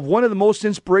of one of the most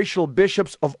inspirational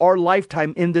bishops of our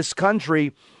lifetime in this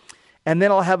country, and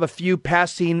then I'll have a few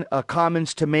passing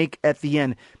comments to make at the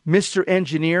end. Mr.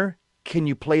 Engineer, can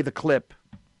you play the clip?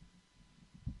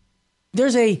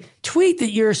 There's a tweet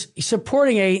that you're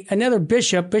supporting another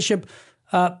bishop, Bishop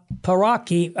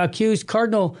Paraki, accused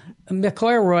Cardinal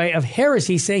McElroy of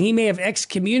heresy, saying he may have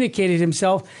excommunicated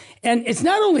himself. And it's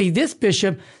not only this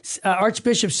bishop,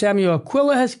 Archbishop Samuel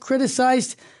Aquila has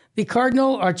criticized the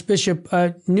cardinal, Archbishop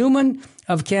Newman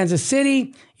of Kansas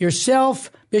City, yourself,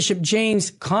 Bishop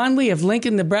James Conley of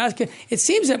Lincoln, Nebraska. It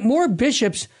seems that more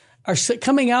bishops are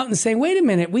coming out and saying, wait a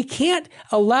minute, we can't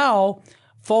allow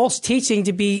false teaching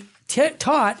to be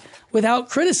taught without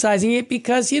criticizing it,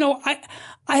 because,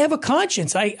 I have a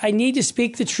conscience. I need to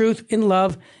speak the truth in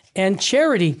love and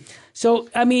charity. So,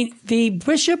 the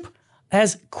bishop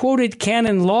has quoted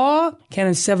canon law,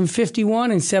 canon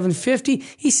 751 and 750.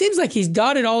 He seems like he's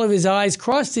dotted all of his I's,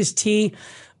 crossed his T.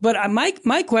 But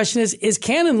my question is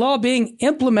canon law being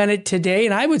implemented today?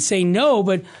 And I would say no,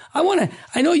 but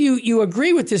I know you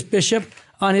agree with this bishop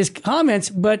on his comments,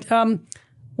 but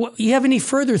you have any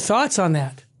further thoughts on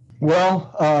that?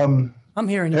 Well, I'm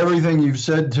hearing everything you've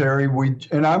said, Terry.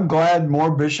 And I'm glad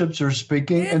more bishops are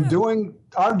speaking and doing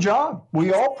our job.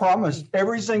 We all promised.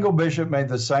 Every single bishop made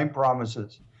the same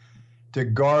promises to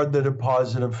guard the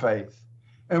deposit of faith.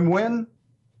 And when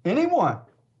anyone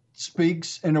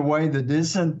speaks in a way that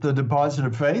isn't the deposit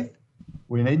of faith,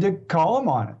 we need to call them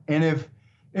on it. And if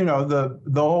the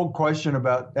whole question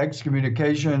about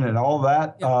excommunication and all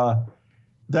that,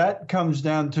 that comes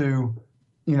down to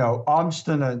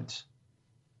obstinate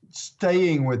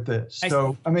staying with this.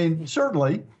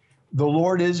 Certainly the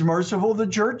Lord is merciful, the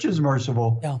church is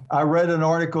merciful. Yeah. I read an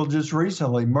article just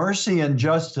recently. Mercy and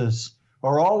justice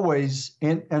are always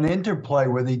in an interplay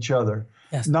with each other.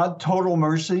 Yes. Not total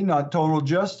mercy, not total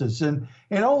justice. And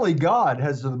only God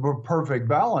has the perfect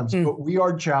balance, but we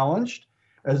are challenged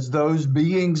as those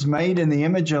beings made in the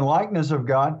image and likeness of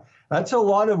God. That's a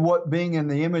lot of what being in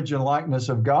the image and likeness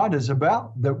of God is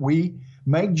about, that we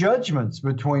make judgments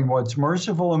between what's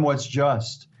merciful and what's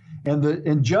just.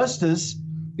 And justice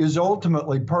is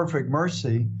ultimately perfect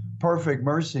mercy. Perfect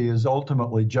mercy is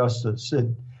ultimately justice.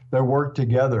 They work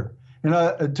together. And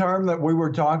a term that we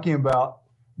were talking about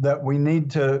that we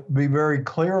need to be very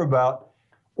clear about,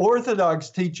 orthodox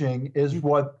teaching is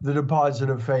what the deposit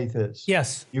of faith is.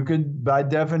 Yes. You could, by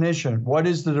definition, what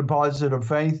is the deposit of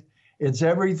faith? It's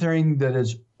everything that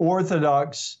is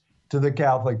orthodox to the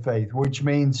Catholic faith, which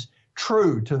means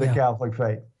true to the Catholic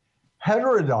faith.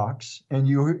 Heterodox, and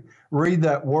you read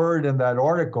that word in that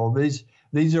article,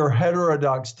 these are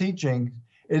heterodox teachings.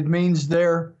 It means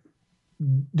they're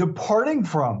departing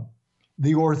from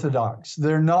the orthodox.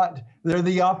 They're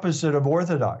the opposite of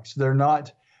orthodox. They're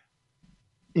not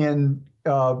in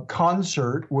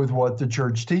concert with what the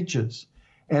church teaches.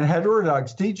 And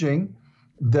heterodox teaching,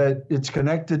 that it's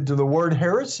connected to the word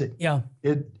heresy. Yeah.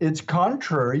 It's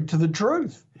contrary to the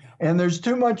truth. And there's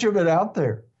too much of it out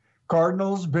there.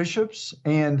 Cardinals, bishops,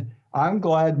 and I'm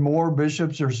glad more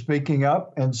bishops are speaking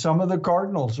up, and some of the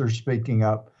cardinals are speaking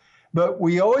up. But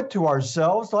we owe it to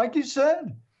ourselves, like you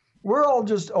said. We're all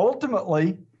just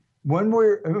ultimately,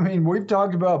 we've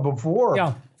talked about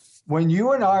before, when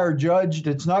you and I are judged,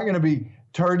 it's not going to be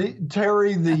Terry,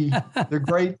 the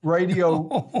great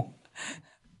radio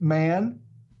man.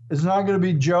 It's not going to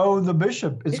be Joe, the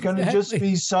bishop. It's going to just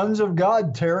be sons of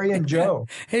God, Terry and Joe.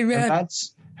 Amen. And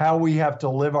that's how we have to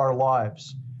live our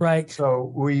lives. Right.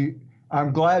 So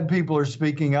I'm glad people are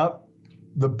speaking up.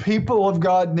 The people of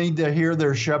God need to hear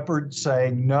their shepherd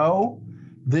saying, no,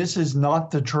 this is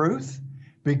not the truth.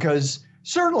 Because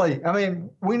certainly,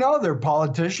 we know they're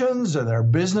politicians and they're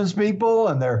business people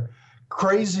and they're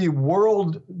crazy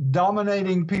world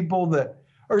dominating people that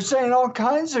are saying all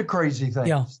kinds of crazy things.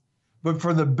 Yeah. But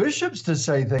for the bishops to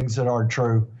say things that aren't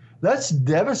true, that's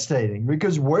devastating,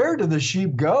 because where do the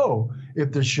sheep go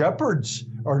if the shepherds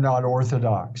are not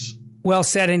orthodox? Well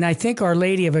said. And I think Our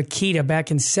Lady of Akita back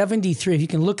in 73, if you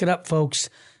can look it up, folks,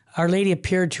 Our Lady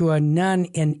appeared to a nun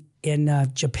in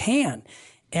Japan.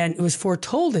 And it was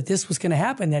foretold that this was going to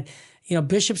happen, that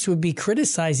bishops would be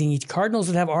criticizing each, cardinals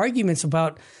would have arguments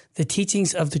about the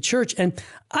teachings of the church. And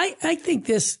I think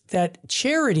that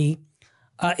charity,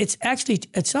 it's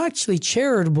actually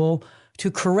charitable to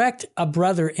correct a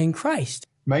brother in Christ.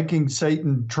 Making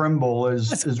Satan tremble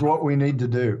is what we need to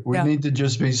do. We need to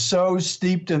just be so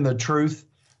steeped in the truth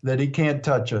that he can't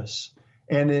touch us.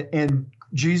 And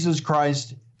Jesus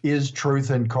Christ is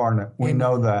truth incarnate. We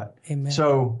know that. Amen.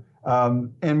 So,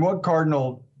 and what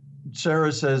Cardinal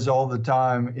Sarah says all the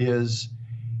time is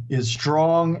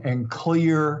strong and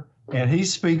clear, and he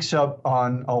speaks up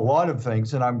on a lot of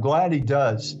things, and I'm glad he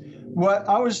does. What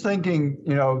I was thinking,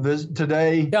 this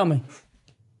today. Tell me.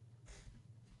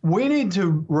 We need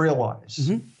to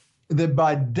realize that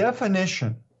by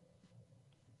definition,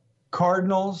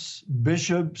 cardinals,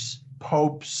 bishops,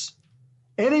 popes,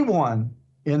 anyone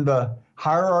in the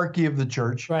hierarchy of the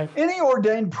church, any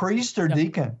ordained priest or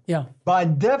deacon, by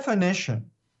definition,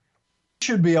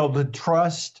 should be able to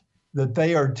trust that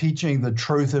they are teaching the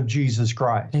truth of Jesus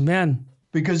Christ. Amen.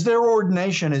 Because their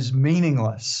ordination is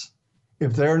meaningless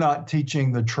if they're not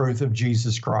teaching the truth of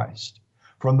Jesus Christ.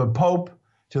 From the Pope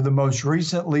to the most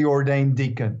recently ordained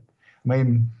deacon.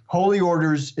 Holy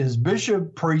orders is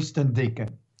bishop, priest, and deacon.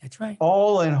 That's right.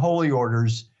 All in holy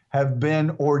orders have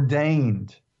been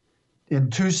ordained in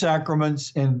two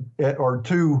sacraments or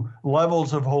two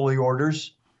levels of holy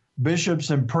orders.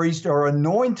 Bishops and priests are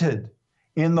anointed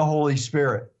in the Holy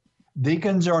Spirit.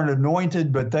 Deacons aren't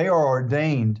anointed, but they are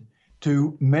ordained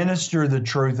to minister the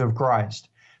truth of Christ.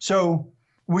 So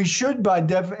we should,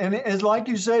 and as like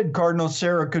you said, Cardinal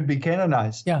Sarah could be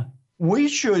canonized. Yeah.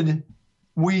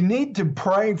 We need to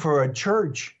pray for a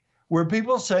church where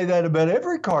people say that about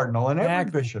every cardinal and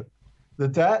every bishop,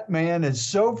 that man is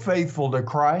so faithful to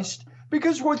Christ.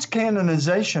 Because what's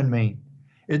canonization mean?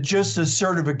 It's just a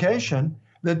certification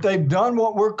that they've done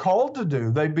what we're called to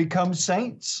do. They've become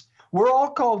saints. We're all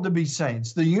called to be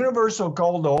saints. The universal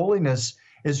call to holiness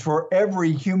is for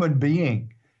every human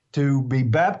being to be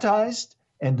baptized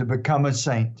and to become a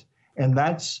saint. And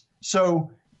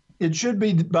so it should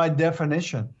be by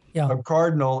definition. A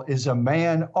cardinal is a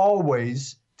man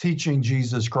always teaching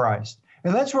Jesus Christ.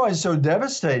 And that's why it's so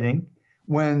devastating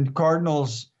when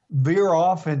cardinals veer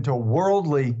off into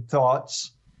worldly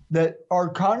thoughts that are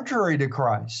contrary to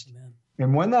Christ. Amen.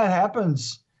 And when that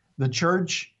happens, the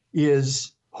church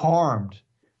is harmed.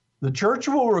 The church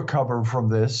will recover from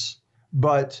this,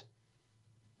 but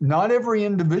not every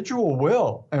individual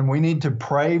will. And we need to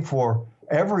pray for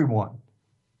everyone,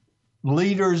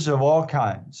 leaders of all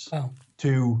kinds,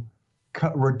 to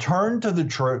return to the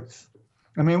truth.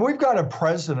 I mean, we've got a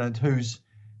president who's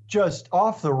just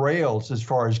off the rails as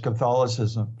far as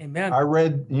Catholicism. Amen. I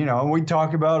read, we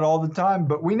talk about it all the time,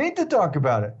 but we need to talk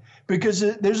about it because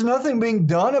there's nothing being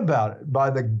done about it by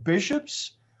the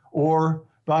bishops or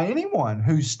by anyone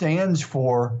who stands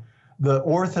for the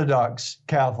Orthodox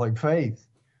Catholic faith.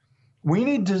 We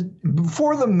need to,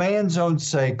 for the man's own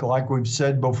sake, like we've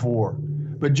said before,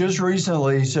 but just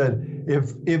recently he said,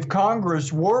 if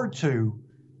Congress were to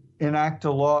enact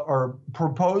a law or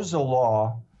propose a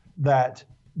law that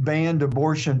banned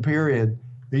abortion, period,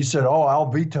 he said, I'll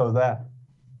veto that.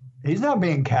 He's not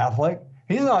being Catholic.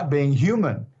 He's not being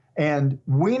human. And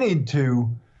we need to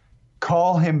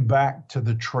call him back to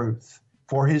the truth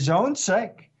for his own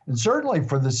sake, and certainly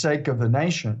for the sake of the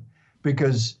nation,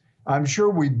 because I'm sure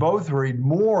we both read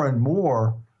more and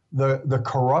more the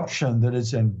corruption that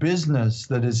is in business,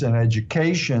 that is in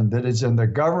education, that is in the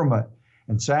government,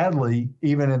 and sadly,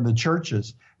 even in the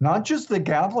churches. Not just the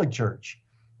Catholic Church,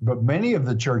 but many of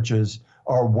the churches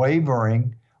are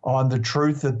wavering on the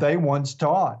truth that they once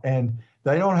taught. And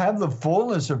they don't have the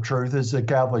fullness of truth as the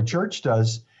Catholic Church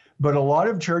does, but a lot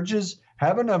of churches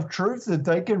have enough truth that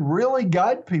they can really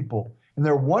guide people. And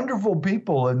there are wonderful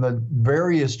people in the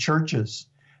various churches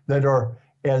that are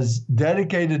as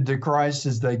dedicated to Christ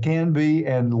as they can be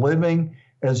and living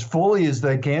as fully as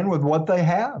they can with what they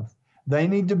have. They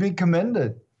need to be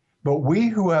commended. But we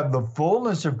who have the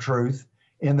fullness of truth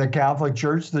in the Catholic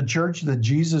Church, the church that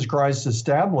Jesus Christ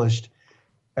established,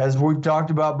 as we've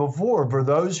talked about before, for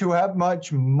those who have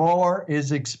much, more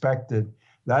is expected.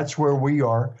 That's where we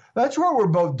are. That's where we're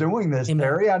both doing this, Amen.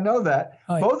 Terry. I know that.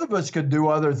 Oh, yeah. Both of us could do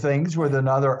other things with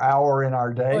another hour in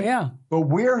our day. Oh, yeah. But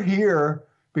we're here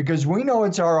because we know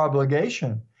it's our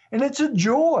obligation. And it's a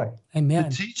joy Amen.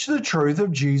 to teach the truth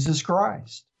of Jesus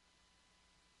Christ.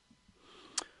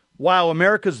 Wow,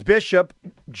 America's Bishop,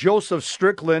 Joseph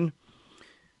Strickland,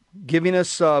 giving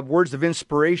us words of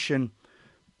inspiration.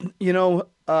 When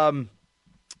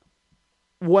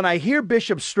I hear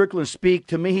Bishop Strickland speak,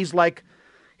 to me, he's like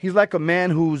a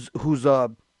man who's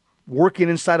working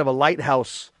inside of a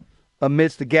lighthouse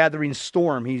amidst the gathering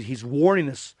storm. He's warning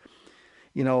us,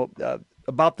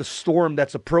 about the storm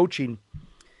that's approaching.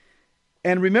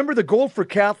 And remember, the goal for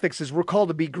Catholics is we're called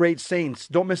to be great saints.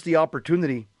 Don't miss the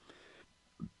opportunity.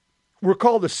 We're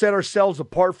called to set ourselves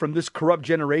apart from this corrupt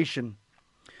generation.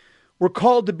 We're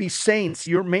called to be saints.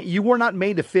 You were not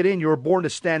made to fit in. You were born to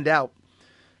stand out.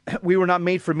 We were not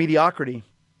made for mediocrity.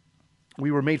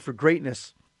 We were made for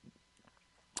greatness.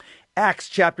 Acts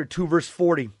chapter 2, verse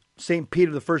 40. St.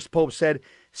 Peter, the first pope, said,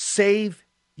 "Save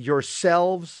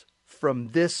yourselves from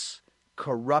this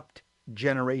corrupt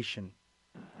generation."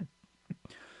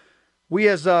 We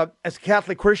as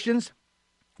Catholic Christians,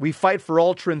 we fight for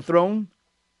altar and throne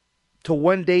to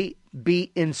one day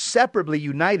be inseparably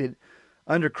united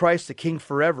under Christ the King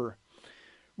forever.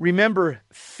 Remember,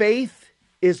 faith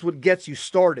is what gets you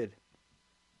started.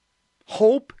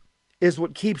 Hope is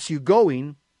what keeps you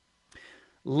going.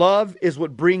 Love is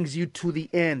what brings you to the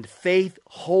end. Faith,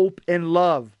 hope, and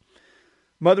love.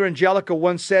 Mother Angelica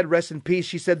once said, rest in peace,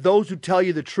 she said, "Those who tell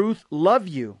you the truth love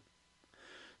you.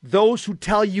 Those who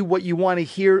tell you what you want to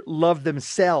hear love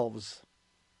themselves."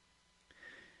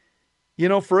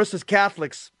 For us as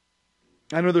Catholics,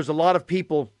 I know there's a lot of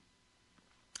people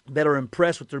that are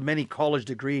impressed with their many college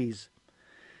degrees.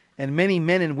 And many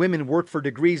men and women work for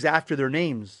degrees after their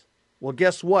names. Well,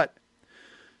 guess what?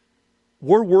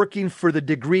 We're working for the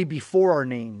degree before our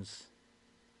names.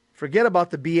 Forget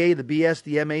about the BA, the BS,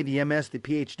 the MA, the MS, the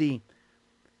PhD.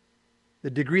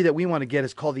 The degree that we want to get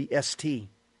is called the ST.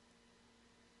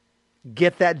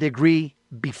 Get that degree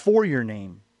before your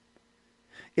name.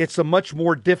 It's a much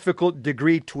more difficult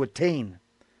degree to attain.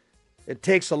 It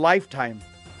takes a lifetime.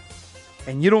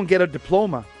 And you don't get a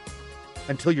diploma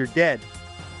until you're dead.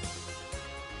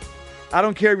 I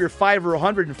don't care if you're 5 or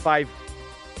 105.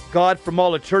 God from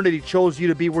all eternity chose you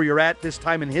to be where you're at this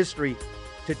time in history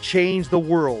to change the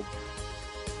world.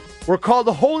 We're called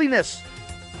to holiness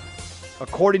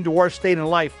according to our state in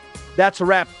life. That's a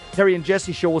wrap. Terry and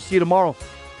Jesse Show. We'll see you tomorrow.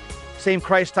 Same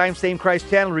Christ time, same Christ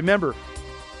channel. Remember,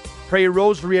 pray your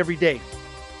rosary every day.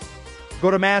 Go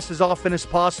to Mass as often as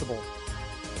possible.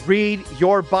 Read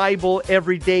your Bible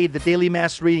every day, the daily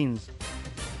Mass readings.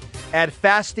 Add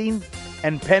fasting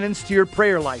and penance to your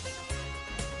prayer life.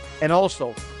 And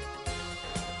also,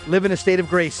 live in a state of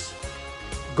grace.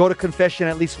 Go to confession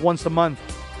at least once a month.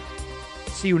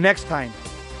 See you next time.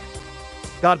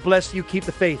 God bless you. Keep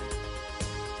the faith.